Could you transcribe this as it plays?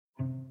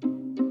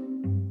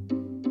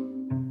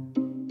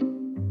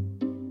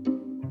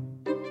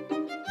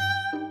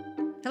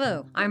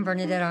Hello, I'm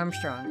Bernadette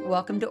Armstrong.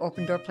 Welcome to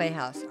Open Door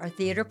Playhouse, our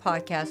theater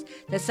podcast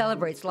that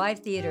celebrates live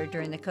theater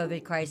during the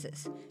COVID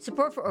crisis.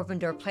 Support for Open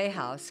Door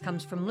Playhouse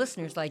comes from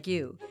listeners like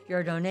you.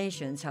 Your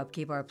donations help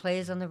keep our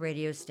plays on the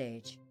radio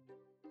stage.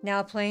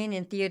 Now playing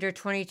in Theater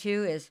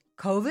 22 is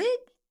COVID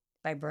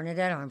by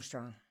Bernadette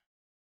Armstrong.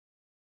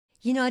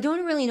 You know, I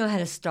don't really know how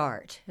to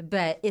start,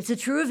 but it's a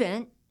true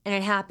event, and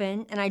it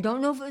happened, and I don't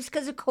know if it was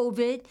because of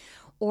COVID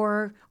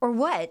or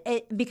what,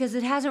 because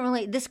it hasn't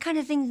really, this kind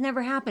of thing's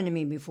never happened to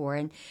me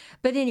before.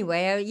 But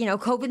anyway,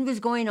 COVID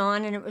was going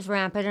on, and it was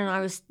rampant, and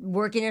I was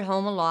working at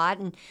home a lot,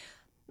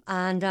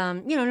 and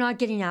not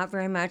getting out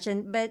very much,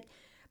 but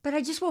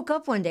I just woke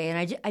up one day,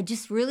 and I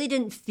just really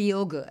didn't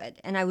feel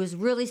good, and I was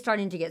really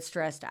starting to get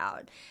stressed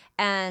out.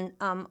 And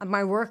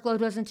my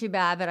workload wasn't too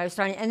bad, but I was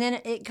starting, and then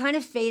it kind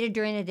of faded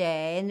during the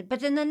day,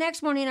 but then the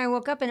next morning I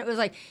woke up, and it was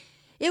like,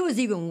 it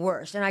was even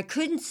worse, and I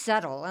couldn't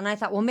settle. And I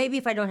thought, well, maybe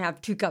if I don't have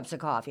 2 cups of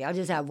coffee, I'll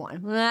just have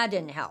 1. Well, that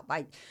didn't help.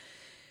 I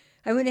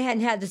went ahead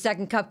and had the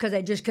second cup because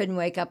I just couldn't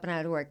wake up and I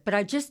had to work. But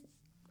I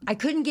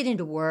couldn't get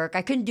into work.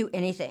 I couldn't do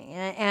anything.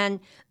 And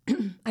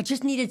I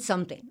just needed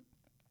something.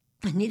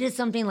 I needed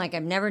something like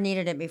I've never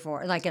needed it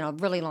before, like in a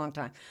really long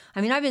time. I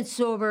mean, I've been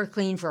sober,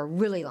 clean for a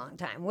really long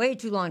time, way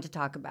too long to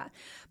talk about.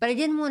 But I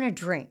didn't want to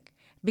drink.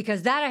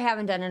 Because that I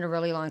haven't done in a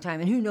really long time,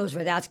 and who knows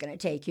where that's going to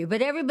take you.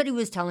 But everybody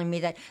was telling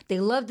me that they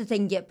love that they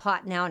can get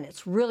pot now, and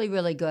it's really,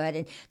 really good,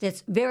 and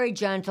it's very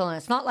gentle, and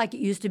it's not like it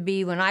used to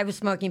be when I was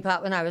smoking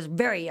pot when I was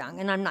very young,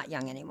 and I'm not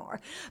young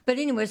anymore. But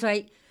anyway, so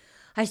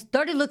I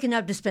started looking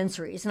up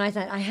dispensaries, and I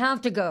thought, I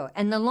have to go.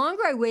 And the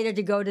longer I waited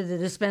to go to the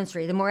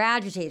dispensary, the more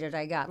agitated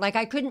I got. Like,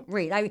 I couldn't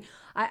read.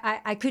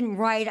 I couldn't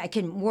write. I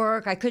couldn't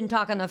work. I couldn't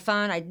talk on the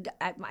phone.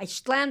 I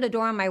slammed the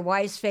door on my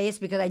wife's face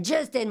because I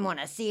just didn't want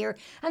to see her.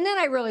 And then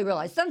I really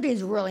realized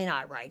something's really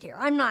not right here.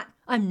 I'm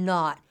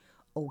not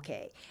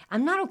okay.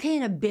 I'm not okay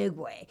in a big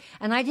way.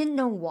 And I didn't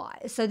know why.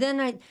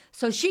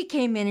 So she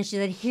came in and she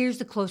said, here's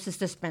the closest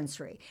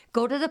dispensary.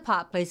 Go to the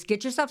pot place,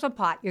 get yourself a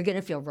pot. You're going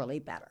to feel really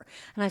better.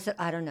 And I said,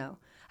 I don't know.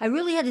 I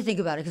really had to think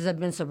about it because I've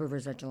been sober for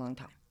such a long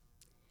time.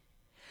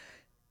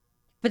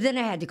 But then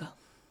I had to go.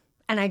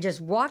 And I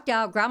just walked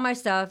out, grabbed my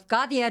stuff,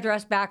 got the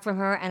address back from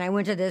her, and I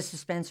went to this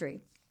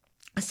dispensary.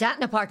 I sat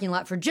in the parking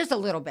lot for just a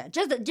little bit,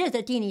 just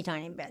a teeny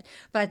tiny bit.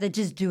 But I thought,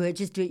 just do it.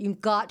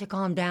 You've got to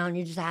calm down.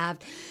 You just have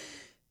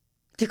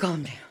to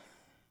calm down.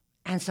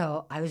 And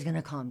so I was going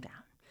to calm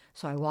down.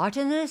 So I walked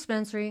in the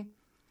dispensary,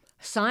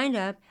 signed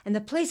up, and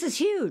the place is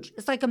huge.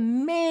 It's like a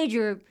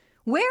major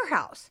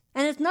warehouse,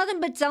 and it's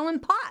nothing but selling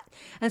pot.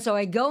 And so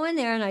I go in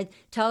there, and I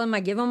tell them, I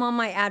give them all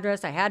my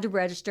address. I had to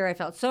register. I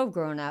felt so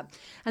grown up.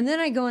 And then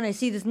I go, and I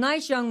see this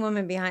nice young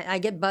woman behind. I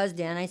get buzzed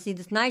in. I see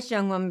this nice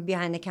young woman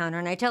behind the counter,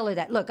 and I tell her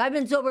that, look, I've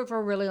been sober for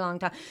a really long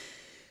time.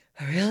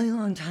 A really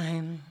long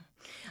time.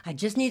 I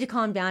just need to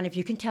calm down. If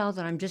you can tell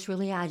that I'm just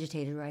really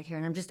agitated right here.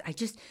 And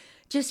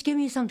just give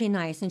me something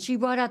nice. And she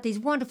brought out these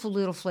wonderful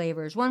little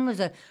flavors. One was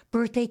a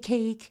birthday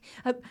cake.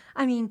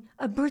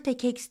 A birthday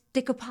cake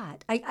stick of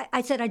pot.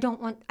 I said, I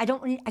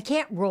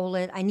can't roll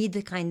it. I need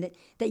the kind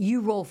that you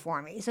roll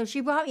for me. So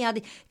she brought me out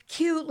the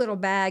cute little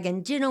bag.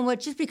 And do you know what?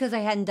 Just because I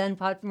hadn't done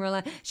pot for a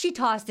while, she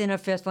tossed in a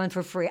 5th one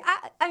for free.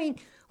 I mean,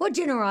 what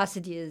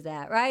generosity is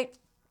that, right?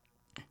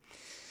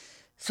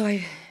 So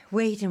I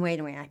wait.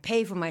 I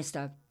pay for my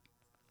stuff.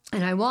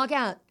 And I walk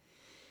out,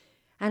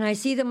 and I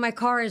see that my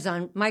car's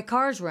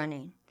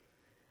running.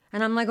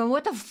 And I'm like,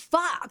 what the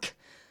fuck?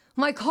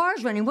 My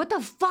car's running. What the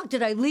fuck?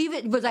 Did I leave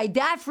it? Was I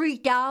that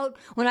freaked out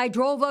when I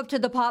drove up to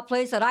the pot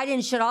place that I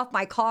didn't shut off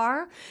my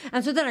car?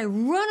 And so then I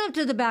run up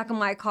to the back of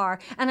my car,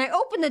 and I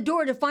open the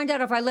door to find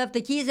out if I left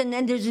the keys, and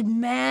then there's a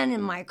man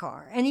in my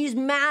car, and he's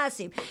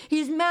massive.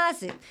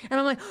 And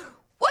I'm like,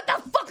 what the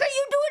fuck are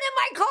you doing in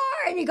my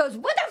car? And he goes,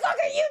 what the fuck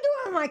are you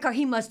doing in my car?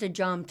 He must have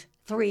jumped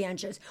 3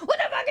 inches. What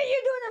the fuck are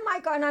you doing in my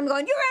car? And I'm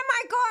going, you're in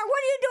my car. What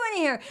are you doing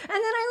here? And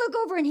then I look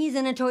over, and he's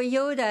in a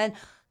Toyota,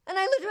 and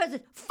I looked at him and I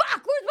said,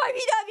 fuck, where's my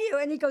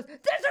VW? And he goes,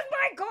 this is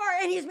my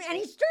car. And he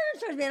turns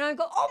towards me, and I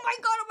go, oh my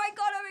God.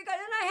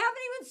 And I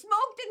haven't even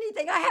smoked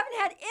anything. I haven't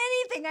had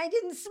anything. I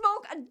didn't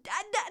smoke.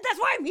 That's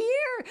why I'm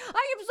here.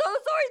 I am so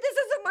sorry. This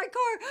isn't my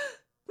car.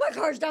 My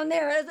car's down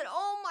there. And I said,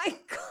 oh my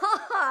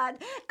God.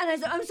 And I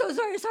said, I'm so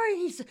sorry.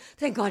 And he said,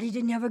 thank God he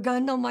didn't have a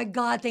gun. Oh my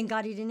God, thank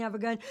God he didn't have a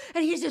gun.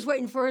 And he's just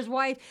waiting for his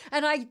wife.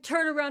 And I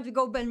turn around to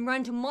go and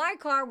run to my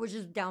car, which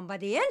is down by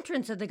the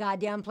entrance of the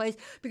goddamn place,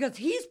 because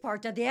he's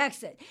parked at the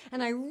exit.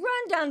 And I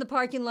run down the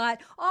parking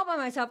lot all by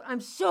myself.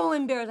 I'm so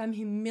embarrassed. I'm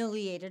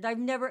humiliated. I've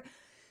never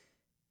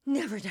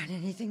done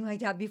anything like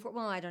that before.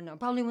 Well, I don't know.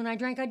 Probably when I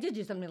drank, I did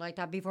do something like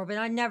that before, but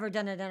I've never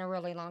done it in a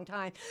really long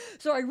time.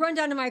 So I run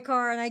down to my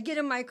car, and I get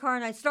in my car,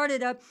 and I start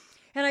it up,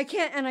 and I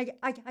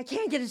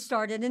can't get it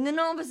started. And then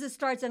all of a sudden it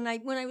starts, and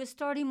when I was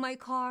starting my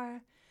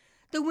car,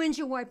 the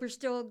windshield wipers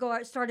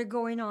started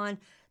going on.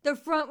 The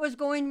front was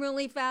going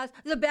really fast.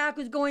 The back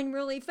was going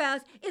really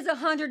fast. It's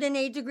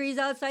 108 degrees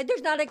outside.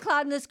 There's not a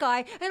cloud in the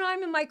sky. And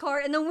I'm in my car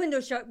and the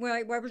window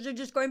wipers are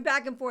just going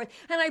back and forth.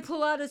 And I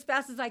pull out as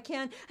fast as I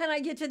can. And I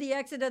get to the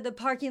exit of the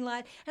parking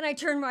lot and I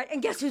turn right.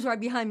 And guess who's right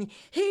behind me?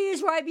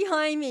 He's right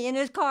behind me in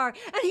his car.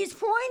 And he's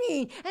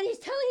pointing and he's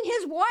telling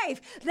his wife,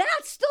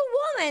 that's the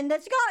woman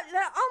that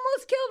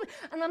almost killed me.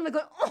 And I'm like,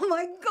 oh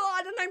my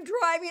God. And I'm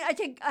driving. I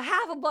take a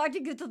half a block to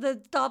get to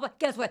the stoplight.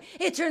 Guess what?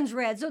 It turns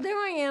red. So there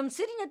I am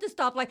sitting at the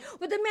stoplight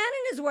with the man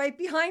and his wife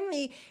behind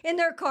me in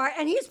their car,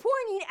 and he's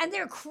pointing, and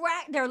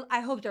I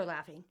hope they're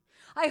laughing.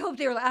 I hope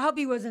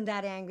he wasn't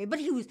that angry, but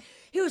he was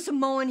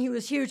Samoan, he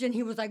was huge, and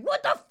he was like,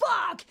 "What the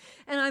fuck?"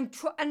 And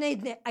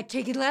I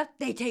take it left,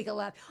 they take it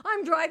left.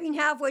 I'm driving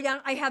halfway down.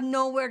 I have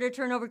nowhere to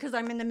turn over because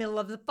I'm in the middle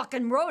of the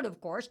fucking road,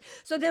 of course.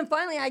 So then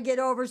finally I get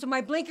over. So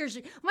my blinkers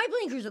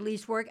at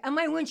least work, and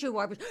my windshield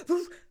wipers,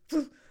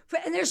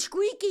 and they're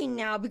squeaking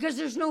now because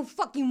there's no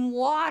fucking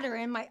water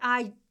in my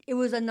eye. It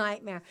was a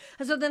nightmare.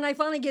 And so then I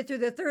finally get through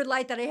the third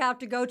light that I have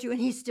to go to, and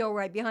he's still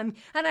right behind me.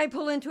 And I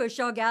pull into a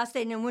Shell gas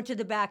station and went to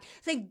the back.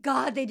 Thank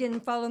God they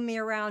didn't follow me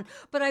around.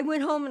 But I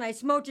went home and I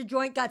smoked a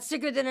joint, got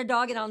sicker than a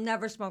dog, and I'll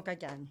never smoke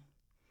again.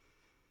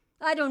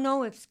 I don't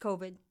know if it's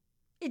COVID.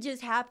 It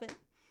just happened.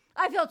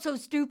 I felt so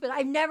stupid.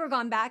 I've never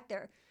gone back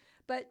there.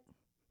 But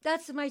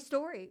that's my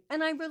story.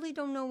 And I really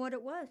don't know what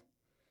it was.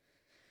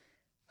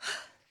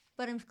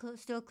 But I'm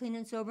still clean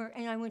and sober,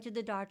 and I went to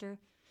the doctor.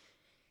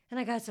 And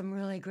I got some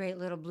really great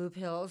little blue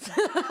pills.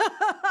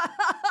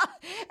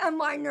 And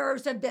my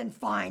nerves have been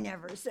fine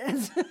ever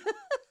since.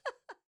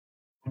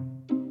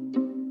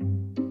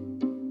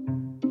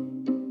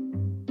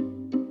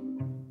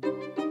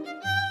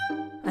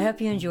 I hope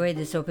you enjoyed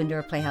this Open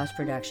Door Playhouse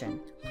production.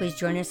 Please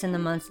join us in the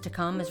months to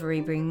come as we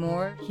bring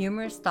more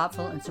humorous,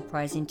 thoughtful, and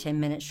surprising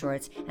 10-minute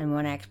shorts and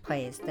one-act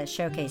plays that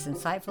showcase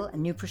insightful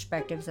and new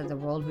perspectives of the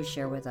world we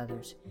share with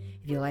others.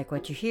 If you like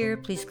what you hear,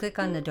 please click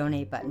on the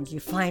donate buttons you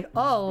find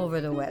all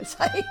over the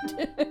website.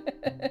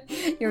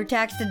 Your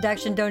tax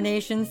deduction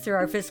donations through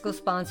our fiscal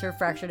sponsor,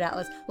 Fractured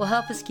Atlas, will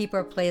help us keep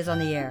our plays on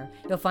the air.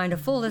 You'll find a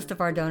full list of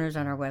our donors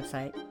on our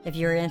website. If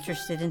you're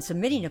interested in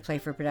submitting a play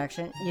for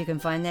production, you can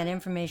find that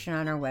information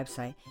on our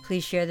website.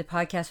 Please share the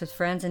podcast with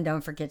friends and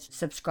don't forget to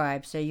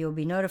subscribe so you'll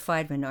be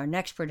notified when our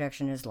next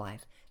production is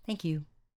live. Thank you.